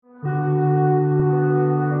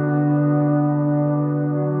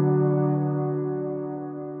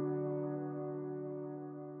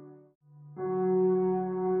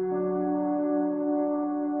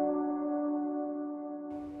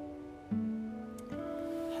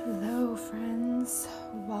Hello, friends.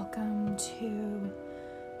 Welcome to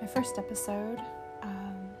my first episode.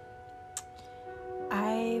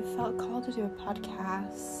 I felt called to do a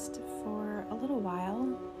podcast for a little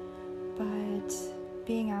while, but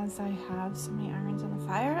being as I have so many irons on the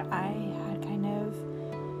fire, I had kind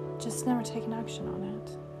of just never taken action on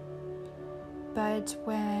it. But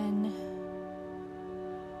when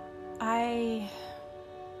I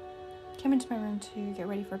came into my room to get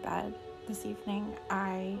ready for bed this evening,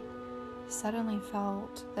 I suddenly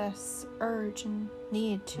felt this urge and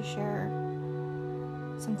need to share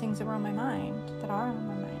some things that were on my mind, that are on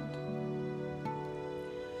my mind.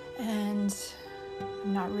 And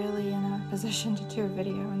I'm not really in a position to do a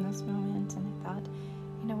video in this moment, and I thought,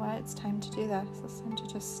 you know what, it's time to do this. It's time to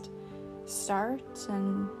just start,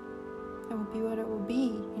 and it will be what it will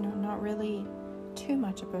be. Not really too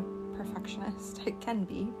much of a perfectionist. I can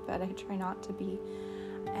be, but I try not to be.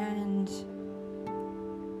 And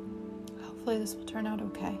hopefully this will turn out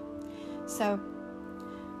okay. So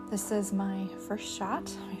this is my first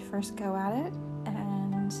shot, my first go at it,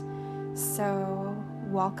 and so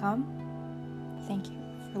welcome. Thank you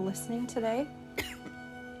for listening today.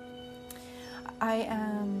 I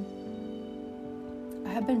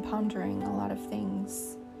have been pondering a lot of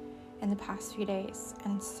things in the past few days,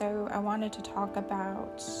 and so I wanted to talk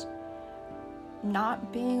about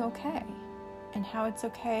not being okay and how it's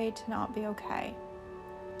okay to not be okay.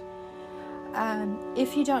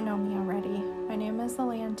 If you don't know me already, my name is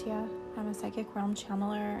Lelantia. I'm a psychic realm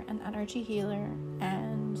channeler and energy healer,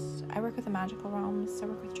 and I work with the magical realms. I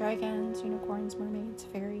work with dragons, unicorns, mermaids,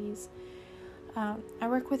 fairies. I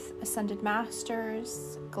work with ascended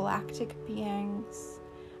masters, galactic beings.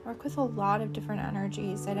 I work with a lot of different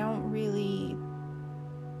energies. There's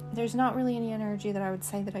not really any energy that I would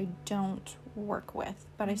say that I don't work with,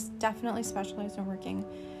 but I definitely specialize in working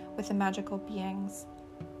with the magical beings.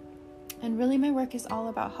 And really my work is all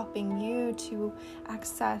about helping you to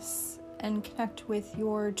access and connect with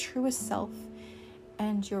your truest self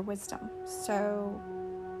and your wisdom. So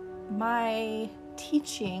my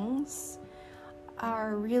teachings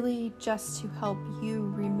are really just to help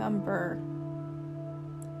you remember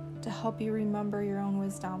your own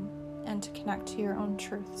wisdom and to connect to your own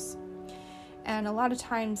truths. And a lot of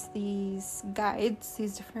times these guides,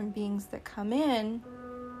 these different beings that come in,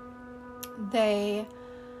 they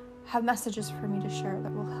have messages for me to share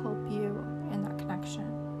that will help you in that connection.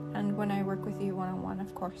 And when I work with you one-on-one,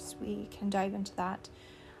 of course, we can dive into that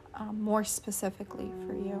more specifically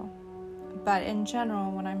for you. But in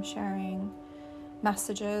general, when I'm sharing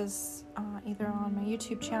messages, either on my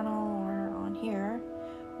YouTube channel or on here,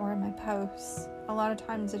 or in my posts, a lot of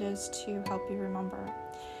times it is to help you remember.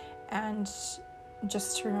 And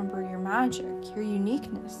just to remember your magic, your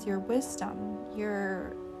uniqueness, your wisdom,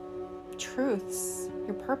 your truths,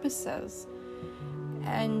 your purposes.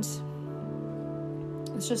 And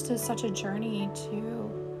it's just such a journey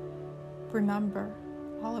to remember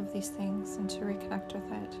all of these things and to reconnect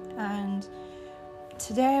with it. And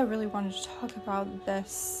today I really wanted to talk about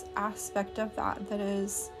this aspect of that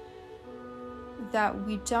is that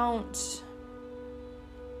we don't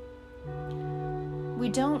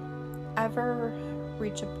ever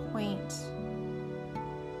reach a point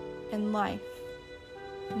in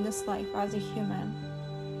this life as a human,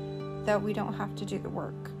 that we don't have to do the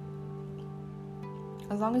work.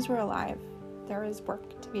 As long as we're alive, there is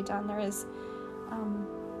work to be done. There is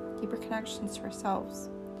deeper connections to ourselves.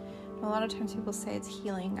 And a lot of times people say it's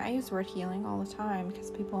healing. I use the word healing all the time because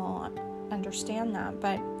people understand that,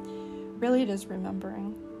 but really it is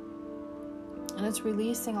remembering. And it's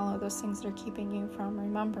releasing all of those things that are keeping you from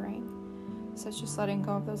remembering. So it's just letting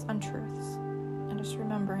go of those untruths and just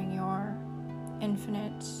remembering your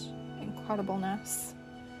infinite incredibleness.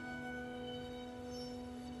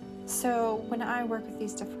 So when I work with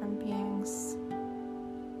these different beings,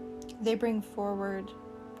 they bring forward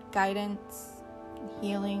guidance,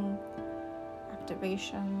 healing,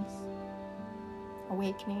 activations,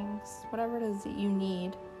 awakenings, whatever it is that you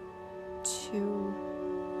need to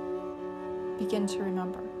begin to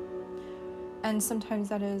remember. And sometimes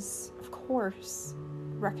that is, of course,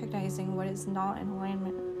 recognizing what is not in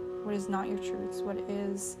alignment, what is not your truths, what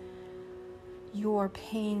is your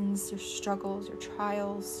pains, your struggles, your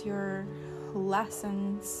trials, your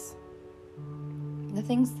lessons, the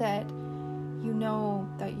things that you know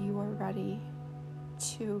that you are ready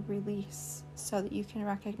to release so that you can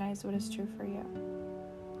recognize what is true for you.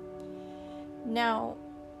 Now,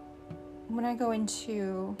 when I go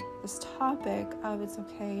into this topic of it's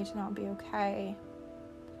okay to not be okay,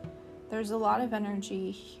 there's a lot of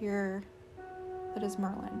energy here that is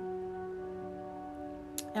Merlin.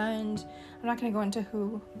 And I'm not going to go into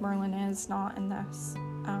who Merlin is, not in this.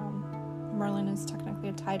 Merlin is technically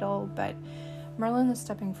a title, but Merlin the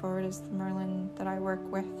Stepping Forward is the Merlin that I work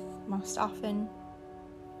with most often,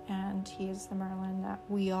 and he is the Merlin that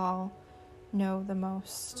we all know the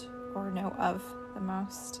most, or know of the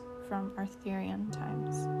most, from Arthurian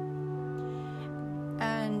times.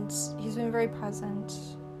 And he's been very present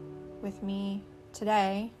with me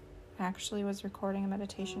today. I actually was recording a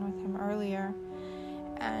meditation with him earlier,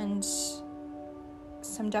 and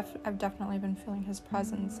I've definitely been feeling his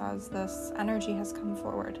presence as this energy has come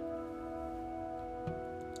forward.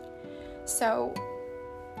 So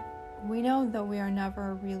we know that we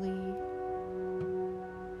never really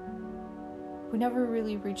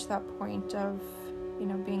reach that point of,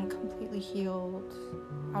 being completely healed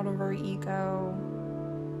out of our ego,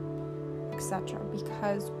 etc.,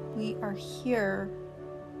 because we are here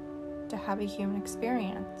to have a human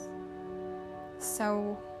experience.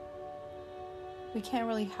 So we can't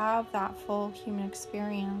really have that full human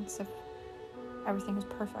experience if everything is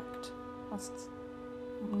perfect. That's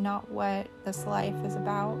not what this life is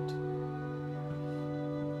about.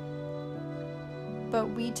 But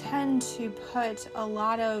we tend to give a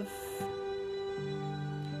lot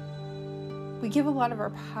of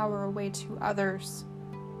our power away to others,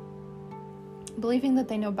 believing that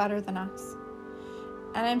they know better than us.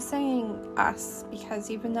 And I'm saying us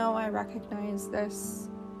because even though I recognize this,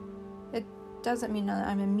 it doesn't mean that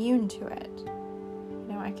I'm immune to it.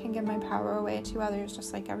 I can give my power away to others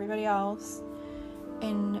just like everybody else,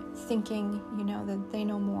 in thinking, that they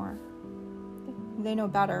know more. They know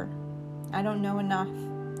better. I don't know enough.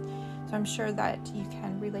 So I'm sure that you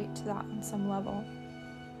can relate to that on some level.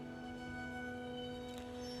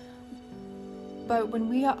 But when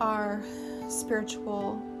we are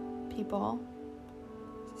spiritual people,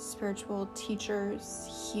 spiritual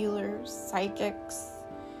teachers, healers, psychics,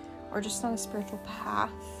 or just on a spiritual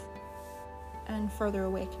path and further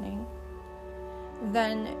awakening,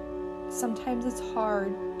 then sometimes it's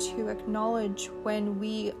hard to acknowledge when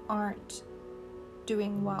we aren't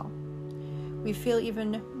doing well. We can feel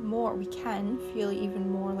even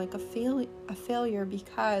more like a failure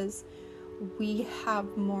because we have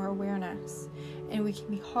more awareness, and we can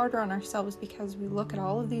be harder on ourselves because we look at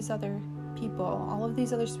all of these other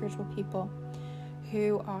spiritual people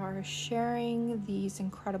who are sharing these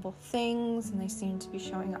incredible things, and they seem to be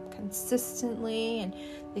showing up consistently, and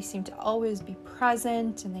they seem to always be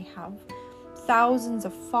present, and they have thousands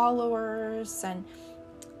of followers, and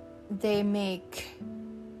they make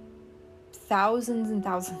thousands and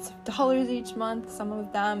thousands of dollars each month, some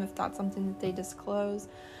of them, if that's something that they disclose.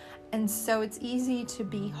 And so it's easy to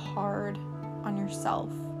be hard on yourself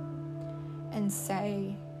and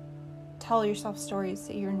tell yourself stories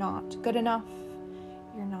that you're not good enough,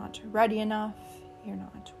 you're not ready enough, you're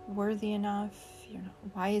not worthy enough, you're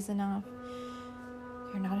not wise enough,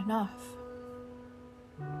 you're not enough.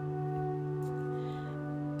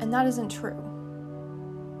 And that isn't true,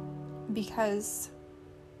 because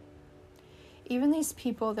even these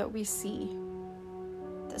people that we see,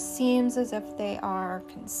 it seems as if they are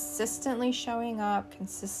consistently showing up,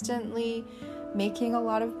 consistently making a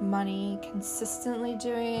lot of money, consistently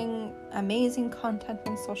doing amazing content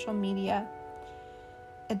on social media.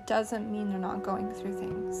 It doesn't mean they're not going through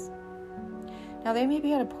things. Now, they may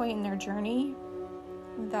be at a point in their journey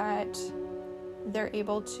that they're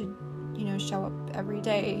able to, show up every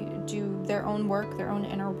day, do their own work, their own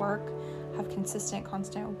inner work, have consistent,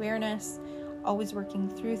 constant awareness, always working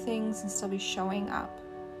through things, and still be showing up.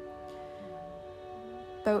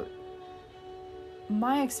 But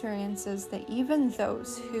my experience is that even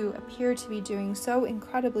those who appear to be doing so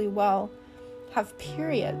incredibly well have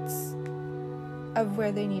periods of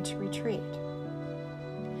where they need to retreat.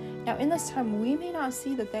 Now, in this time, we may not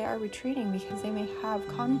see that they are retreating because they may have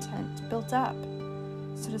content built up.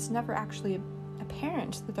 So it's never actually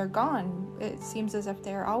apparent that they're gone. It seems as if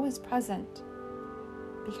they are always present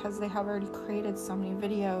because they have already created so many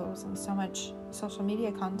videos and so much social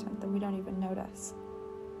media content that we don't even notice.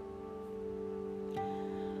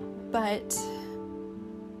 But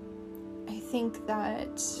I think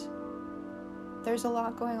that there's a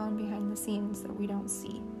lot going on behind the scenes that we don't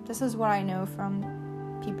see. This is what I know from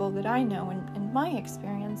people that I know, and my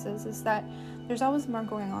experiences is that there's always more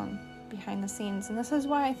going on behind the scenes. And this is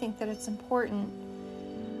why I think that it's important,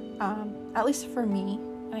 at least for me,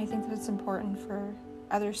 and I think that it's important for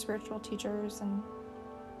other spiritual teachers and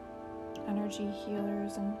energy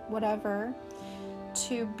healers and whatever,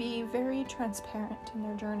 to be very transparent in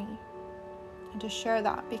their journey and to share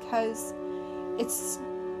that, because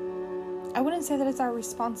I wouldn't say that it's our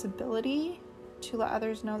responsibility to let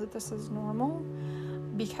others know that this is normal,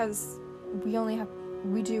 because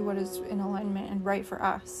we do what is in alignment and right for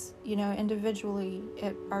us. Individually,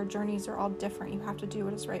 our journeys are all different. You have to do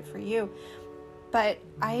what is right for you. But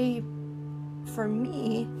for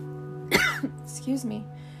me,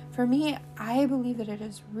 I believe that it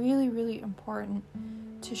is really, really important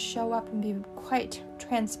to show up and be quite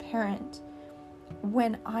transparent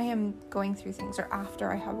when I am going through things or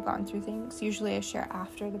after I have gone through things. Usually I share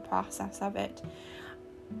after the process of it.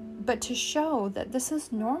 But to show that this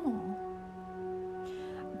is normal.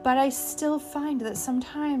 But I still find that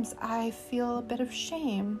sometimes I feel a bit of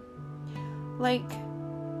shame. Like,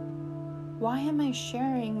 why am I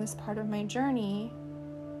sharing this part of my journey?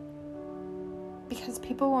 Because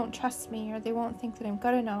people won't trust me, or they won't think that I'm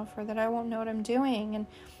good enough, or that I won't know what I'm doing. And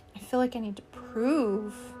I feel like I need to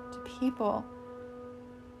prove to people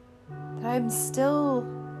that I'm still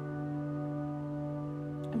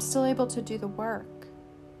able to do the work.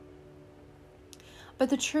 But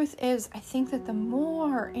the truth is, I think that the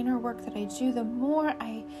more inner work that I do, the more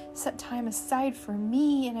I set time aside for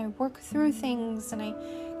me, and I work through things, and I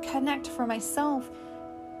connect for myself,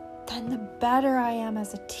 then the better I am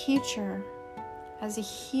as a teacher, as a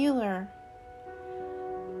healer,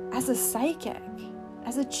 as a psychic,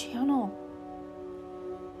 as a channel.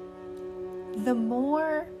 The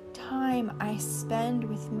more time I spend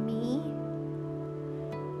with me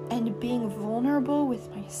and being vulnerable with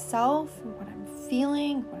myself and what I'm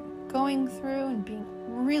feeling, what I'm going through, and being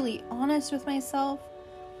really honest with myself,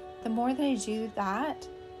 the more that I do that,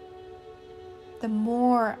 the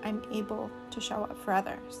more I'm able to show up for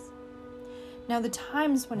others. Now, the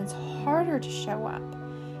times when it's harder to show up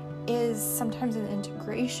is sometimes an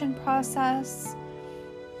integration process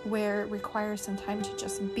where it requires some time to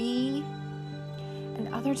just be.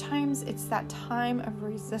 And other times it's that time of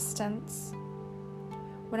resistance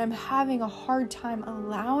when I'm having a hard time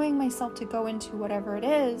allowing myself to go into whatever it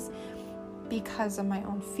is because of my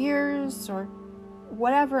own fears or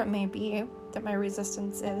whatever it may be that my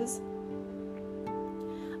resistance is.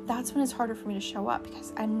 That's when it's harder for me to show up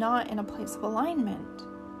because I'm not in a place of alignment.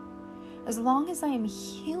 As long as I am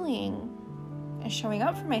healing and showing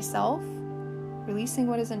up for myself, releasing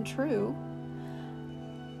what isn't true,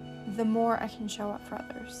 the more I can show up for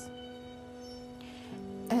others.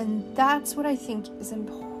 And that's what I think is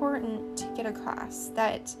important to get across,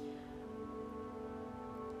 that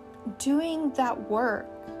doing that work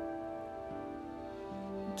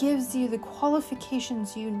gives you the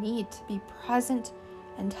qualifications you need to be present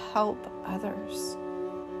and help others.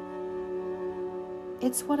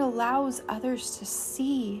 It's what allows others to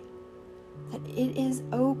see that it is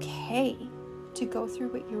okay to go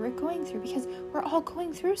through what you were going through, because we're all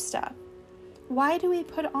going through stuff. Why do we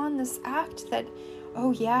put on this act that,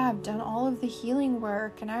 oh yeah, I've done all of the healing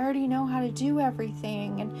work and I already know how to do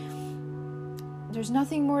everything and there's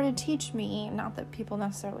nothing more to teach me? Not that people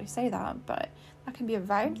necessarily say that, but that can be a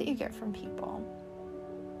vibe that you get from people.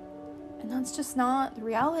 And that's just not the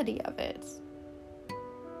reality of it.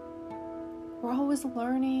 We're always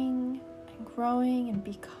learning and growing and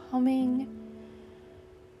becoming.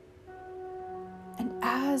 And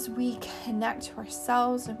as we connect to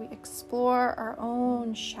ourselves and we explore our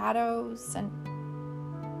own shadows and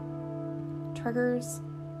triggers,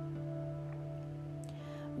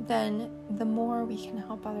 then the more we can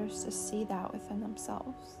help others to see that within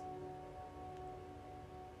themselves.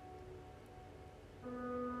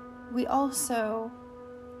 We also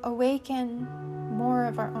awaken more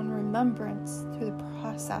of our own remembrance through the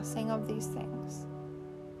processing of these things.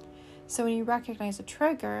 So when you recognize a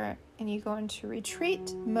trigger and you go into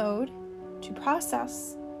retreat mode to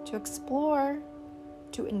process, to explore,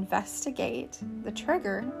 to investigate the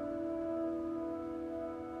trigger,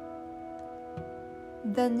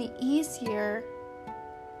 then the easier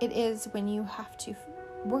it is when you have to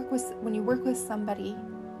work with somebody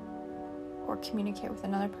or communicate with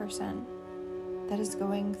another person that is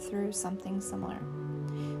going through something similar.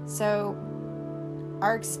 So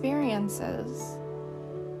our experiences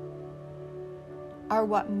are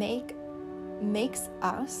what makes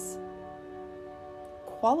us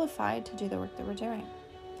qualified to do the work that we're doing.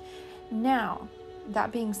 Now,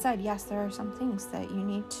 that being said, yes, there are some things that you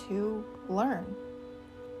need to learn.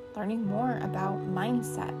 Learning more about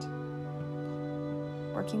mindset,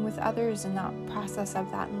 working with others in that process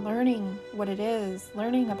of that, and learning what it is,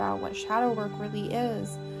 learning about what shadow work really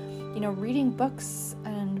is, reading books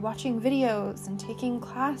and watching videos and taking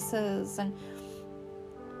classes and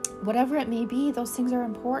whatever it may be. Those things are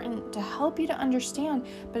important to help you to understand,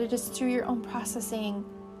 but it is through your own processing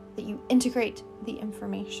that you integrate the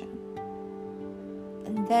information.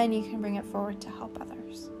 And then you can bring it forward to help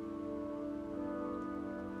others.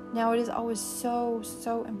 Now, it is always so,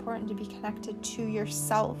 so important to be connected to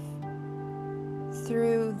yourself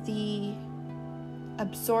through the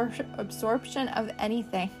absorption of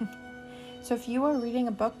anything. So if you are reading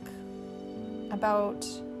a book about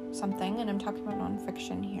something, and I'm talking about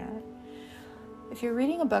nonfiction here, if you're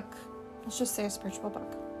reading a book, let's just say a spiritual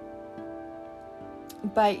book,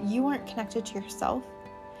 but you aren't connected to yourself,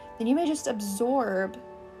 then you may just absorb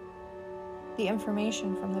the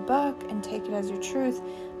information from the book and take it as your truth,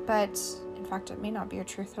 but in fact it may not be your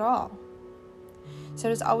truth at all. So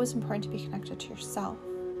it is always important to be connected to yourself,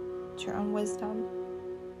 to your own wisdom,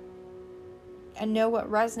 and know what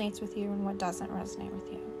resonates with you and what doesn't resonate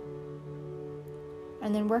with you.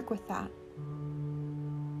 And then work with that.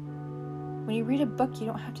 When you read a book, you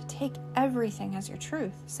don't have to take everything as your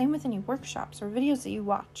truth. Same with any workshops or videos that you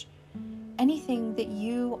watch. Anything that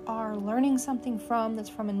you are learning something from that's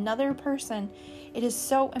from another person, it is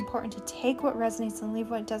so important to take what resonates and leave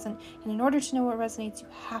what doesn't. And in order to know what resonates, you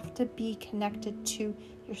have to be connected to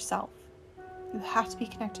yourself. You have to be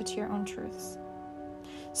connected to your own truths.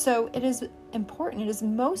 So it is important, it is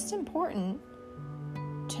most important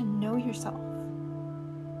to know yourself.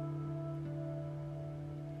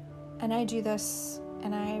 And I do this,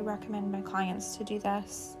 and I recommend my clients to do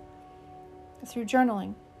this through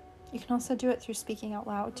journaling. You can also do it through speaking out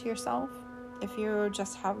loud to yourself. If you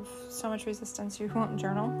just have so much resistance, you won't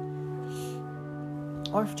journal.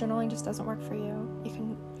 Or if journaling just doesn't work for you, you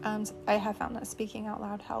can, I have found that speaking out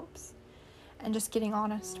loud helps. And just getting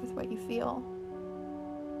honest with what you feel.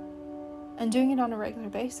 And doing it on a regular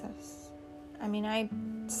basis. I mean, I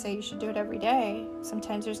say you should do it every day.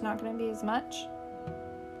 Sometimes there's not going to be as much.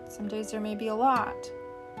 Some days there may be a lot.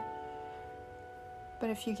 But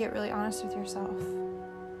if you get really honest with yourself,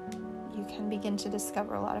 you can begin to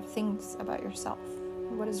discover a lot of things about yourself.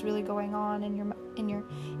 What is really going on in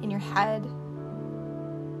your head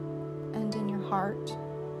and in your heart.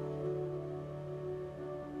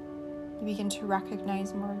 You begin to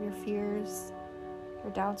recognize more of your fears,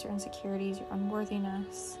 your doubts, your insecurities, your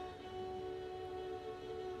unworthiness.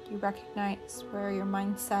 You recognize where your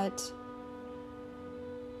mindset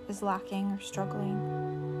is lacking or struggling.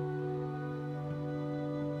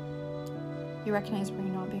 You recognize where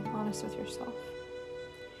you're not being honest with yourself.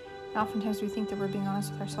 And oftentimes we think that we're being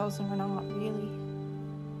honest with ourselves and we're not really.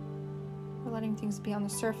 We're letting things be on the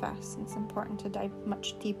surface, and it's important to dive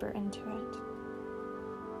much deeper into it.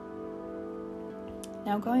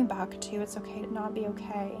 Now, going back to it's okay to not be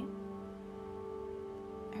okay,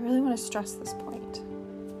 I really want to stress this point.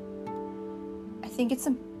 I think it's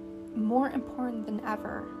more important than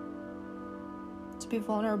ever to be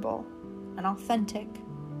vulnerable and authentic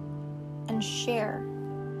and share.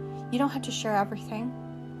 You don't have to share everything.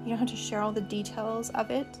 You don't have to share all the details of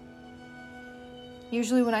it.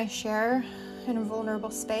 Usually when I share in a vulnerable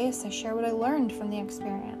space, I share what I learned from the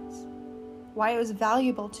experience, why it was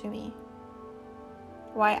valuable to me,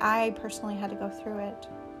 why I personally had to go through it,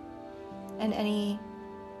 and anything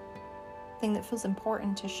that feels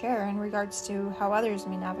important to share in regards to how others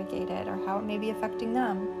may navigate it or how it may be affecting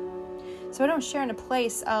them. So I don't share in a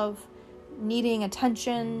place of needing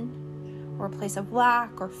attention or a place of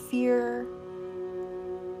lack or fear,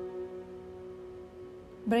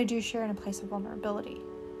 but I do share in a place of vulnerability,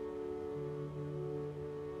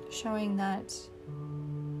 showing that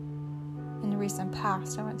in the recent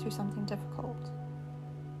past I went through something difficult.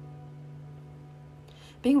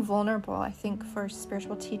 Being vulnerable, I think, for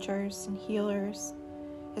spiritual teachers and healers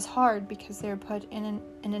is hard because they're put in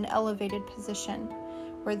an elevated position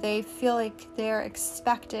where they feel like they're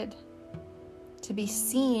expected to be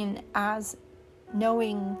seen as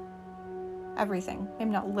knowing everything.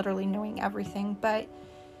 Maybe not literally knowing everything, but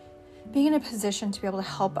being in a position to be able to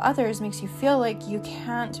help others makes you feel like you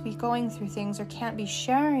can't be going through things or can't be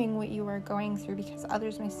sharing what you are going through because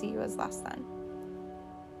others may see you as less than.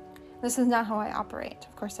 This is not how I operate.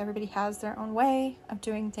 Of course, everybody has their own way of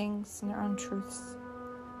doing things and their own truths.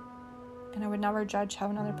 And I would never judge how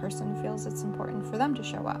another person feels it's important for them to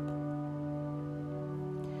show up.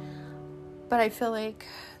 But I feel like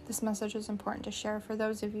this message is important to share for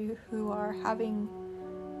those of you who are having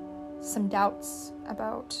some doubts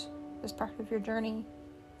about this part of your journey,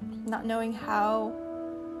 not knowing how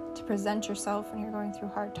to present yourself when you're going through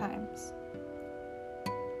hard times.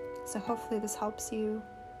 So hopefully this helps you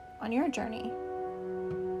on your journey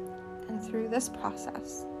and through this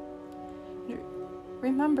process.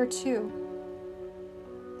 Remember too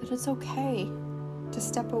that it's okay to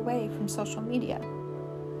step away from social media.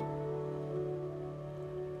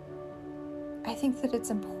 I think that it's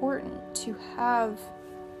important to have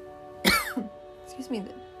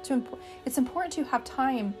it's important to have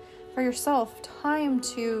time for yourself time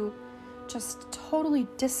to just totally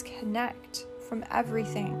disconnect from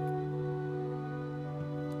everything.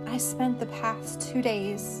 I spent the past 2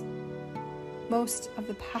 days, most of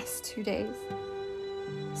the past 2 days,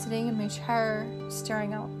 sitting in my chair,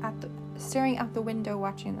 staring out the window,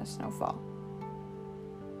 watching the snowfall.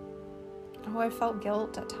 Oh, I felt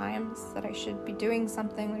guilt at times that I should be doing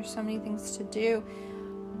something. There's so many things to do.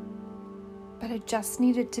 But I just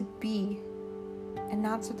needed to be. And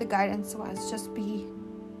that's what the guidance was, just be.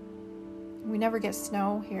 We never get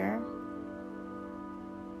snow here.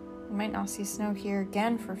 We might not see snow here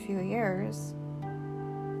again for a few years.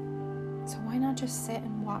 So why not just sit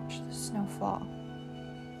and watch the snow fall?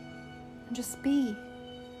 And just be.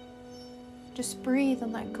 Just breathe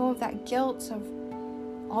and let go of that guilt of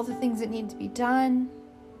all the things that need to be done,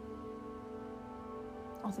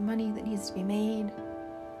 all the money that needs to be made.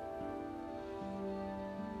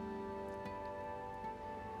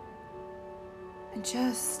 And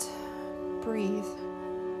just breathe.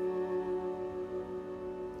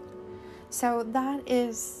 So that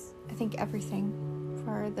is, I think, everything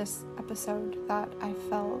for this episode that I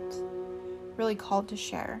felt really called to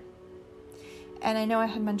share. And I know I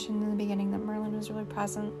had mentioned in the beginning that Merlin was really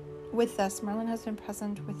present with this. Merlin has been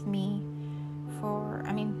present with me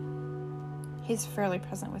he's fairly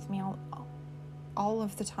present with me all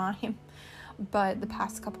of the time. But the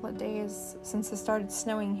past couple of days, since it started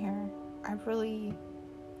snowing here, I really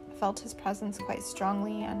felt his presence quite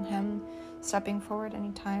strongly, and him stepping forward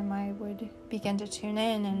anytime I would begin to tune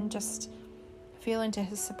in and just feel into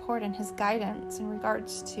his support and his guidance in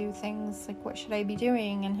regards to things like what should I be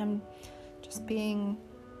doing, and him just being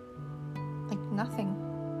like nothing.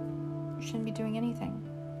 You shouldn't be doing anything.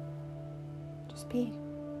 Just be.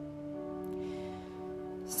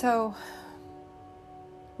 So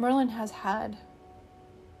Merlin has had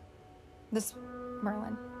this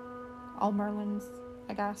Merlin, all Merlins,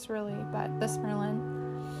 I guess, really, but this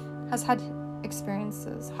Merlin has had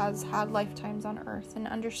experiences, has had lifetimes on Earth, and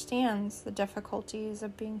understands the difficulties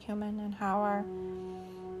of being human and how our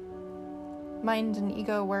mind and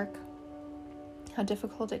ego work, how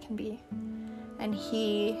difficult it can be. And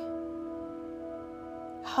he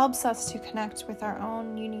helps us to connect with our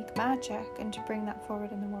own unique magic and to bring that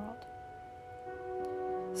forward in the world.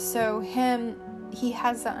 So he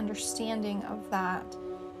has that understanding of that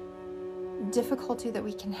difficulty that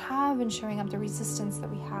we can have in showing up, the resistance that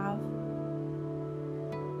we have.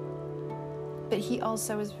 But he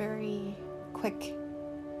also is very quick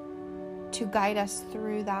to guide us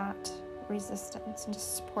through that resistance and to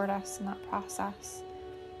support us in that process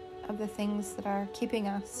of the things that are keeping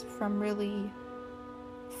us from really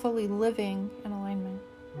fully living in alignment.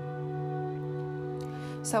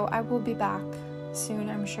 So I will be back soon,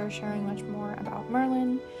 I'm sure, sharing much more about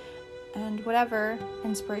Merlin and whatever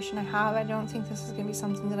inspiration I have. I don't think this is going to be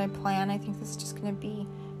something that I plan. I think this is just going to be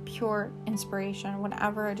pure inspiration.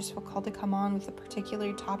 Whenever I just feel called to come on with a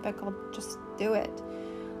particular topic, I'll just do it.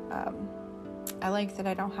 I like that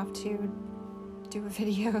I don't have to do a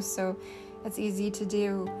video, so it's easy to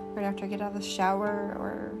do right after I get out of the shower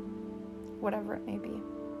or whatever it may be.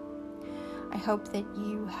 I hope that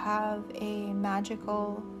you have a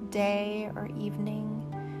magical day or evening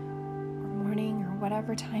or morning or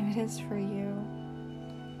whatever time it is for you.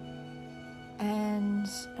 And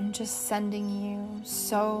I'm just sending you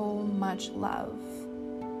so much love.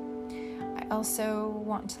 I also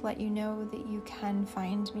want to let you know that you can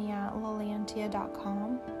find me at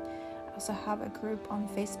liliantia.com. I also have a group on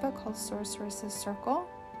Facebook called Sorceress's Circle.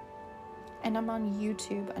 And I'm on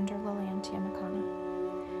YouTube under Liliantia Makana.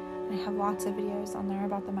 I have lots of videos on there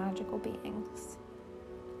about the magical beings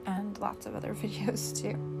and lots of other videos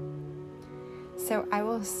too. So I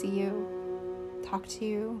will talk to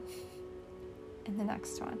you in the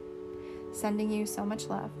next one. Sending you so much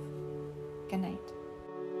love. Good night.